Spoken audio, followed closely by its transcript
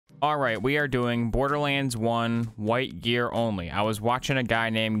All right, we are doing Borderlands 1 white gear only. I was watching a guy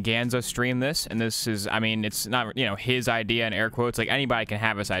named Ganza stream this, and this is, I mean, it's not, you know, his idea in air quotes. Like, anybody can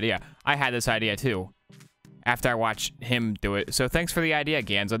have this idea. I had this idea too after I watched him do it. So thanks for the idea,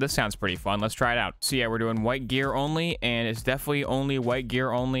 Ganza. This sounds pretty fun. Let's try it out. So yeah, we're doing white gear only, and it's definitely only white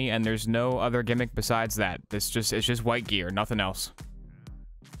gear only, and there's no other gimmick besides that. It's just white gear, nothing else.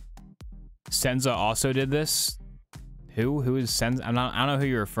 Senza also did this. Who is Senza? I don't know who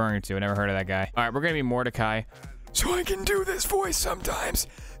you're referring to. I never heard of that guy. All right, we're gonna be Mordecai, so I can do this voice sometimes,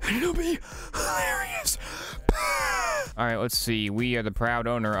 and it'll be hilarious. All right, let's see. We are the proud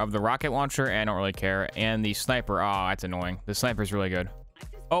owner of the rocket launcher, and I don't really care, and the sniper. Oh, that's annoying. The sniper's really good.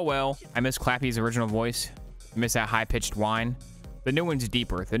 Oh well, I miss Clappy's original voice. I miss that high-pitched whine. The new one's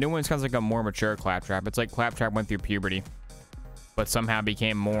deeper. The new one sounds like a more mature Claptrap. It's like Claptrap went through puberty, but somehow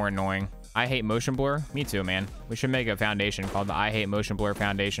became more annoying. I hate motion blur. Me too, man. We should make a foundation called the I Hate Motion Blur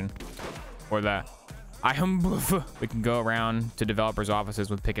Foundation, or the We can go around to developers' offices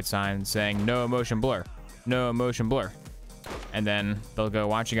with picket signs saying "No motion blur, no motion blur," and then they'll go,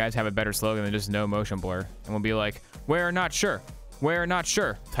 "Why don't you guys have a better slogan than just no motion blur?" And we'll be like, "We're not sure. We're not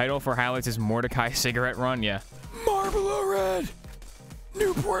sure." Title for highlights is Mordecai cigarette run. Yeah. Marlboro Red,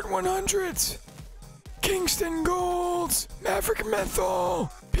 Newport 100s, Kingston Golds, Maverick Menthol,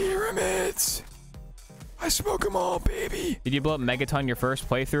 Pyramids. I smoke them all, baby. Did you blow up Megaton your first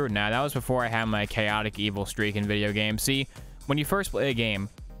playthrough? Nah, that was before I had my chaotic evil streak in video games. See, when you first play a game,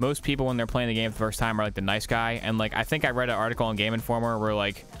 most people when they're playing the game the first time are like the nice guy. And like, I think I read an article on Game Informer where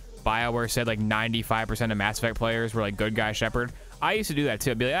like BioWare said like 95% of Mass Effect players were like good guy Shepard. I used to do that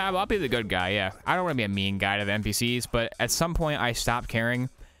too. I'd be like, I'll be the good guy. Yeah, I don't want to be a mean guy to the NPCs. But at some point I stopped caring.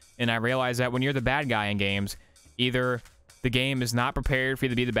 And I realized that when you're the bad guy in games, either the game is not prepared for you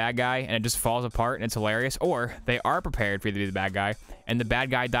to be the bad guy and it just falls apart and it's hilarious, or they are prepared for you to be the bad guy and the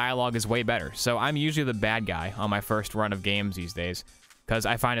bad guy dialogue is way better. So I'm usually the bad guy on my first run of games these days because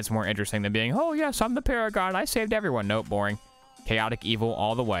I find it's more interesting than being, oh yes, I'm the Paragon, I saved everyone. Nope, boring. Chaotic evil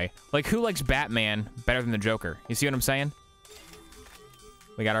all the way. Like, who likes Batman better than the Joker? You see what I'm saying?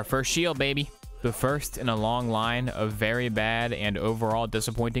 We got our first shield, baby. The first in a long line of very bad and overall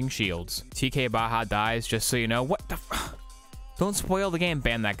disappointing shields. TK Baja dies, just so you know. What the f— Don't spoil the game.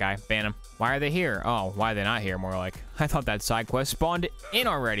 Ban that guy. Ban him. Why are they here? Oh, why are they not here, more like. I thought that side quest spawned in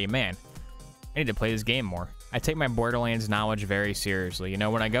already, man. I need to play this game more. I take my Borderlands knowledge very seriously. You know,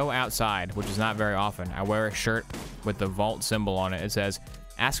 when I go outside, which is not very often, I wear a shirt with the vault symbol on it. It says,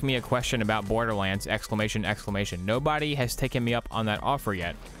 "Ask me a question about Borderlands!" Exclamation, exclamation. Nobody has taken me up on that offer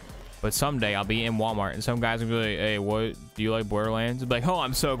yet. But someday I'll be in Walmart and some guys will be like, "Hey, what, do you like Borderlands?" I'll be like, "Oh,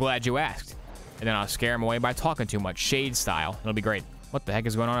 I'm so glad you asked." And then I'll scare him away by talking too much, shade style. It'll be great. What the heck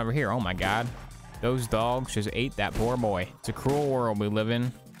is going on over here? Oh my god. Those dogs just ate that poor boy. It's a cruel world we live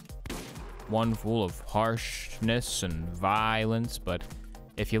in. One full of harshness and violence, but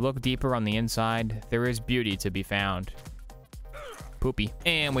if you look deeper on the inside, there is beauty to be found. Poopy.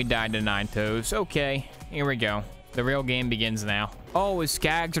 And we died to 9 toes. Okay, here we go. The real game begins now. Oh, his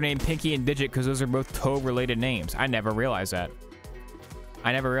Skags are named Pinky and Digit because those are both toe-related names. I never realized that.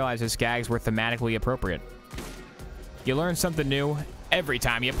 I never realized his Skags were thematically appropriate. You learn something new every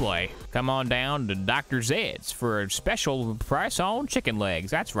time you play. Come on down to Dr. Zed's for a special price on chicken legs.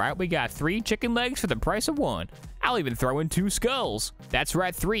 That's right, we got 3 chicken legs for the price of 1. I'll even throw in 2 skulls. That's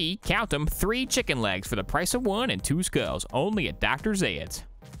right, 3, count them, 3 chicken legs for the price of 1 and 2 skulls. Only at Dr. Zed's.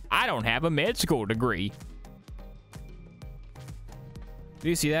 I don't have a med school degree. Do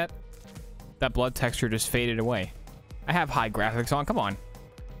you see that? That blood texture just faded away. I have high graphics on, come on.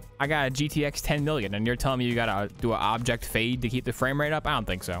 I got a GTX 10 million and you're telling me you gotta do an object fade to keep the frame rate up? I don't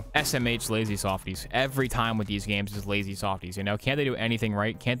think so. SMH lazy softies. Every time with these games is lazy softies, you know? Can't they do anything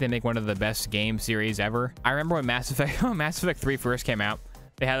right? Can't they make one of the best game series ever? I remember when Mass Effect 3 first came out,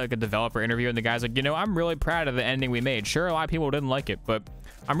 they had like a developer interview and the guy's like, you know, I'm really proud of the ending we made. Sure, a lot of people didn't like it, but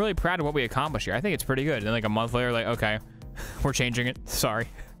I'm really proud of what we accomplished here. I think it's pretty good. And then like a month later, like, okay, we're changing it. Sorry.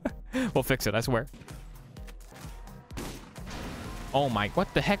 We'll fix it, I swear. Oh my,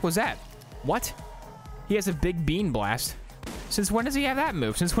 what the heck was that? What? He has a big bean blast. Since when does he have that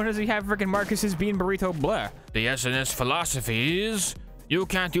move? Since when does he have freaking Marcus's bean burrito blah? The SNS philosophy is, you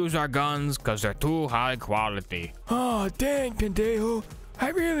can't use our guns because they're too high quality. Oh, dang, Pendejo. I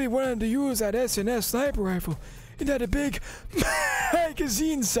really wanted to use that SNS sniper rifle. It had a big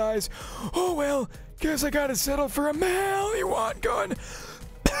magazine size. Oh well, guess I gotta settle for a Maliwan gun.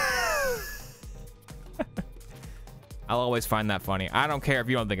 I'll always find that funny. I don't care if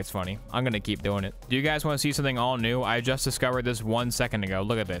you don't think it's funny. I'm gonna keep doing it. Do you guys want to see something all new? I just discovered this 1 second ago.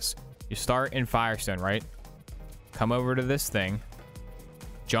 Look at this. You start in Firestone, right? Come over to this thing.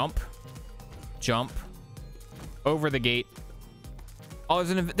 Jump. Jump. Over the gate. Oh,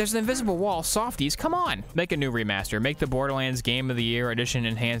 there's an invisible wall. Softies, come on. Make a new remaster. Make the Borderlands Game of the Year Edition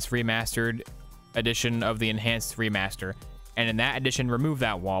Enhanced Remastered Edition of the Enhanced Remaster. And in that edition, remove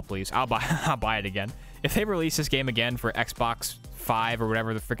that wall, please. I'll buy it again. If they release this game again for Xbox 5 or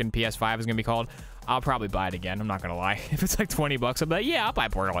whatever the freaking PS5 is going to be called, I'll probably buy it again. I'm not going to lie. If it's like 20 bucks, I'm like, yeah, I'll buy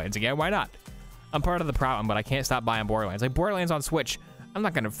Borderlands again. Why not? I'm part of the problem, but I can't stop buying Borderlands. Like Borderlands on Switch. I'm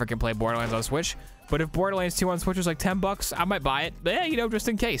not going to freaking play Borderlands on Switch. But if Borderlands 2 on Switch is like 10 bucks, I might buy it. But yeah, you know, just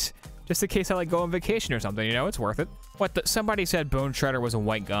in case. Just in case I like go on vacation or something, you know, it's worth it. What the, somebody said Bone Shredder was a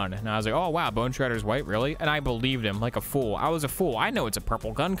white gun. And I was like, oh wow, Bone Shredder's white, really? And I believed him like a fool. I was a fool. I know it's a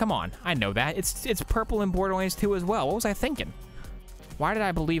purple gun. Come on. I know that. It's purple in Borderlands 2 as well. What was I thinking? Why did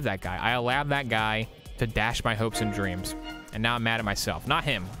I believe that guy? I allowed that guy to dash my hopes and dreams. And now I'm mad at myself. Not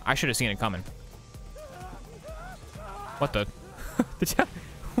him. I should have seen it coming. What the?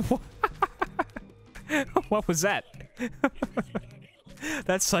 What was that?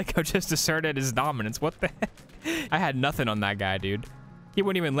 That psycho just asserted his dominance. What the heck? I had nothing on that guy, dude. He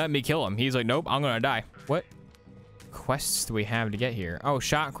wouldn't even let me kill him. He's like, nope, I'm gonna die. What quests do we have to get here? Oh,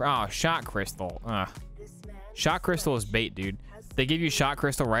 shot crystal. Shot crystal is bait, dude. They give you shot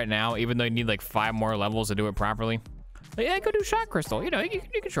crystal right now, even though you need like 5 more levels to do it properly. Like, yeah, go do shot crystal. You know, you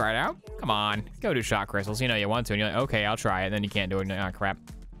can try it out. Come on, go do shot crystals. You know you want to, and you're like, okay, I'll try it. And then you can't do it. And you're like, oh, crap.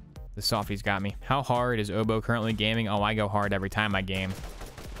 The softies got me. How hard is Obo currently gaming? Oh, I go hard every time I game.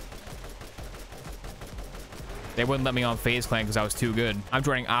 They wouldn't let me on FaZe Clan because I was too good. I'm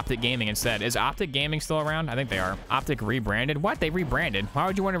joining Optic Gaming instead. Is Optic Gaming still around? I think they are. Optic rebranded? What? They rebranded? Why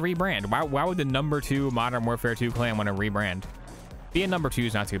would you want to rebrand? Why would the number 2 Modern Warfare 2 clan want to rebrand? Being number 2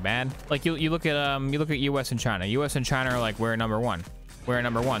 is not too bad. Like you look at US and China. US and China are like, we're number 1. We're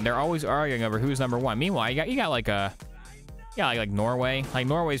number 1. They're always arguing over who's number 1. Meanwhile, you got like a like Norway. Like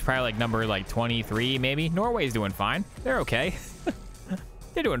Norway's probably like number like 23 maybe. Norway's doing fine. They're okay.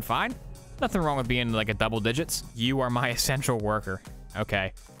 They're doing fine. Nothing wrong with being like a double digits. You are my essential worker.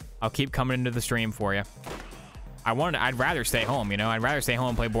 Okay. I'll keep coming into the stream for you. I'd rather stay home, you know? I'd rather stay home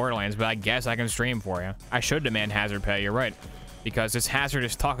and play Borderlands, but I guess I can stream for you. I should demand hazard pay, you're right. Because this hazard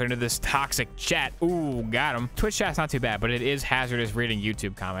is talking to this toxic chat. Ooh, got him. Twitch chat's not too bad, but it is hazardous reading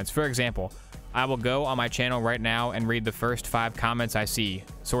YouTube comments. For example, I will go on my channel right now and read the first 5 comments I see,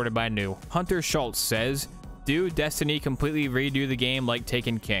 sorted by new. Hunter Schultz says, do Destiny completely redo the game like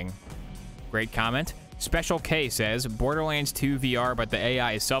Taken King? Great comment. Special K says, Borderlands 2 VR, but the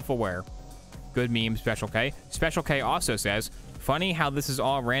AI is self-aware. Good meme, Special K. Special K also says, funny how this is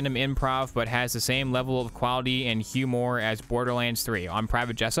all random improv, but has the same level of quality and humor as Borderlands 3. On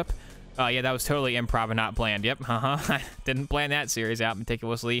Private Jessup? Yeah, that was totally improv and not planned. Yep, I didn't plan that series out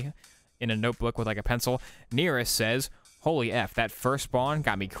meticulously in a notebook with like a pencil. Nearest says, holy F, that first spawn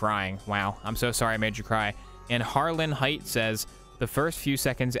got me crying. Wow, I'm so sorry I made you cry. And Harlan Height says, the first few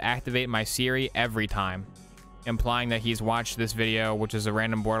seconds activate my Siri every time, implying that he's watched this video, which is a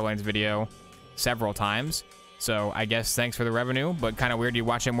random Borderlands video, several times. So I guess thanks for the revenue, but kind of weird you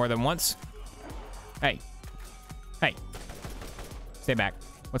watch it more than once. Hey. Hey. Stay back.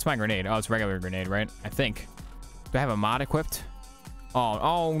 What's my grenade? Oh, it's regular grenade, right? I think. Do I have a mod equipped?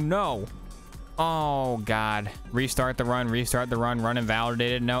 Oh no. Oh, God. Restart the run, run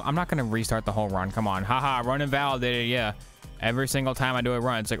invalidated. No, I'm not going to restart the whole run. Come on. Haha, run invalidated, yeah. Every single time I do a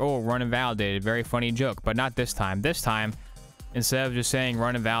run, it's like, oh, run invalidated. Very funny joke, but not this time. This time, instead of just saying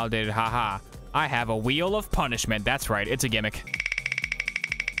run invalidated, haha, I have a wheel of punishment. That's right, it's a gimmick.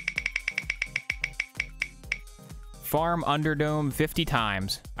 Farm Underdome 50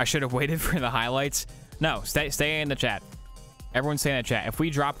 times. I should have waited for the highlights. No, stay in the chat. Everyone stay in the chat. If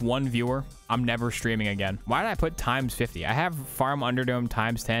we drop 1 viewer, I'm never streaming again. Why did I put times 50? I have Farm Underdome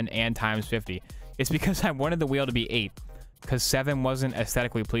times 10 and times 50. It's because I wanted the wheel to be 8. Because 7 wasn't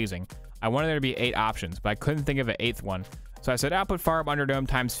aesthetically pleasing. I wanted there to be 8 options, but I couldn't think of an 8th one. So I said, I'll put Farm Underdome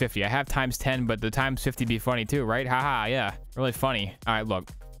times 50. I have times 10, but the times 50 be funny too, right? Haha, yeah. Really funny. All right, look.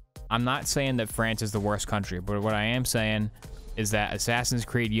 I'm not saying that France is the worst country, but what I am saying is that Assassin's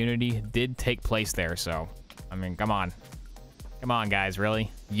Creed Unity did take place there, so, I mean, come on. Come on, guys,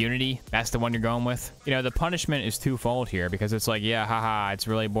 really? Unity? That's the one you're going with? You know, the punishment is twofold here, because it's like, yeah, haha, it's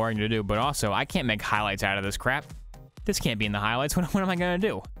really boring to do, but also, I can't make highlights out of this crap. This can't be in the highlights. What am I going to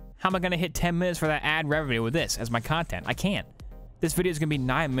do? How am I going to hit 10 minutes for that ad revenue with this as my content? I can't. This video is going to be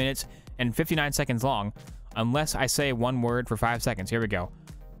 9 minutes and 59 seconds long unless I say one word for 5 seconds. Here we go.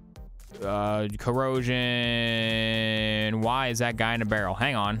 Corrosion. Why is that guy in a barrel?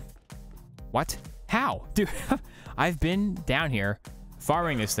 Hang on. What? How? Dude, I've been down here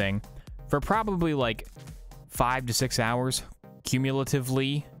farming this thing for probably like 5 to 6 hours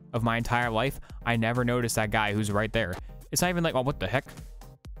cumulatively of my entire life, I never noticed that guy who's right there. It's not even like, oh, what the heck?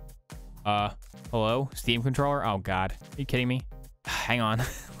 Hello? Steam controller? Oh, God. Are you kidding me? Hang on.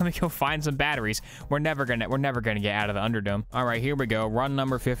 Let me go find some batteries. We're never gonna get out of the Underdome. All right, here we go. Run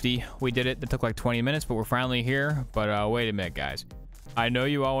number 50. We did it. It took like 20 minutes, but we're finally here. But wait a minute, guys. I know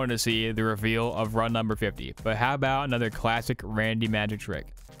you all want to see the reveal of run number 50, but how about another classic Randy magic trick?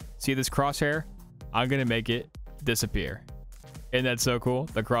 See this crosshair? I'm gonna make it disappear. Isn't that so cool?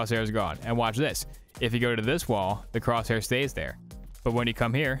 The crosshair is gone. And watch this. If you go to this wall, the crosshair stays there. But when you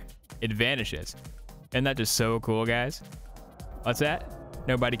come here, it vanishes. Isn't that just so cool, guys? What's that?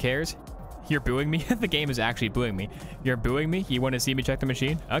 Nobody cares? You're booing me? The game is actually booing me. You're booing me? You want to see me check the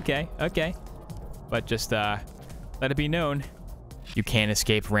machine? Okay, okay. But just let it be known, you can't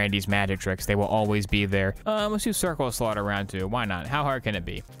escape Randy's magic tricks. They will always be there. Let's do circle slaughter round 2. Why not? How hard can it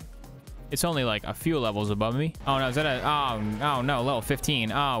be? It's only like a few levels above me. Oh no, is that a, oh no, level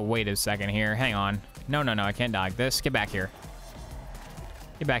 15. Oh, wait a second here. Hang on. No, I can't die like this. Get back here.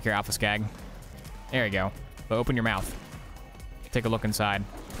 Get back here, Alpha Skag. There you go. But open your mouth. Take a look inside.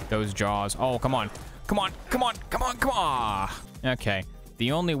 Those jaws. Oh, come on. Come on. Okay.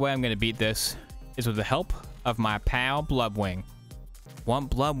 The only way I'm going to beat this is with the help of my pal Bloodwing.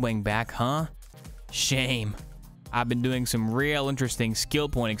 Want Bloodwing back, huh? Shame. I've been doing some real interesting skill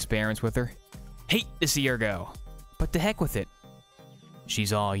point experiments with her. Hate to see her go. But to heck with it.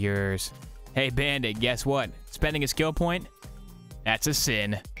 She's all yours. Hey, Bandit, guess what? Spending a skill point? That's a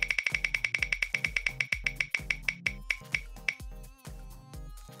sin.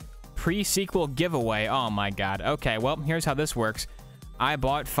 Pre-sequel giveaway. Oh my God. Okay, well, here's how this works. I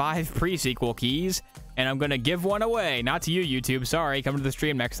bought 5 pre-sequel keys, and I'm gonna give one away. Not to you, YouTube. Sorry, come to the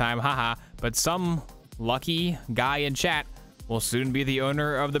stream next time. Haha. But some lucky guy in chat will soon be the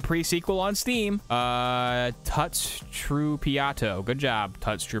owner of the pre-sequel on Steam. Tuts True Piatto. Good job,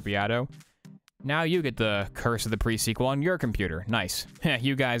 Tuts True Piatto. Now you get the curse of the pre-sequel on your computer. Nice.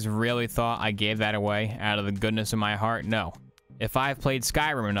 You guys really thought I gave that away out of the goodness of my heart? No. If I've played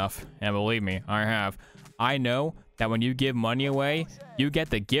Skyrim enough, and believe me, I have, I know that when you give money away, you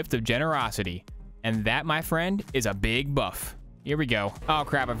get the gift of generosity. And that, my friend, is a big buff. Here we go. Oh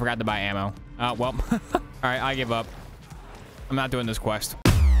crap, I forgot to buy ammo. Oh, well. All right, I give up. I'm not doing this quest.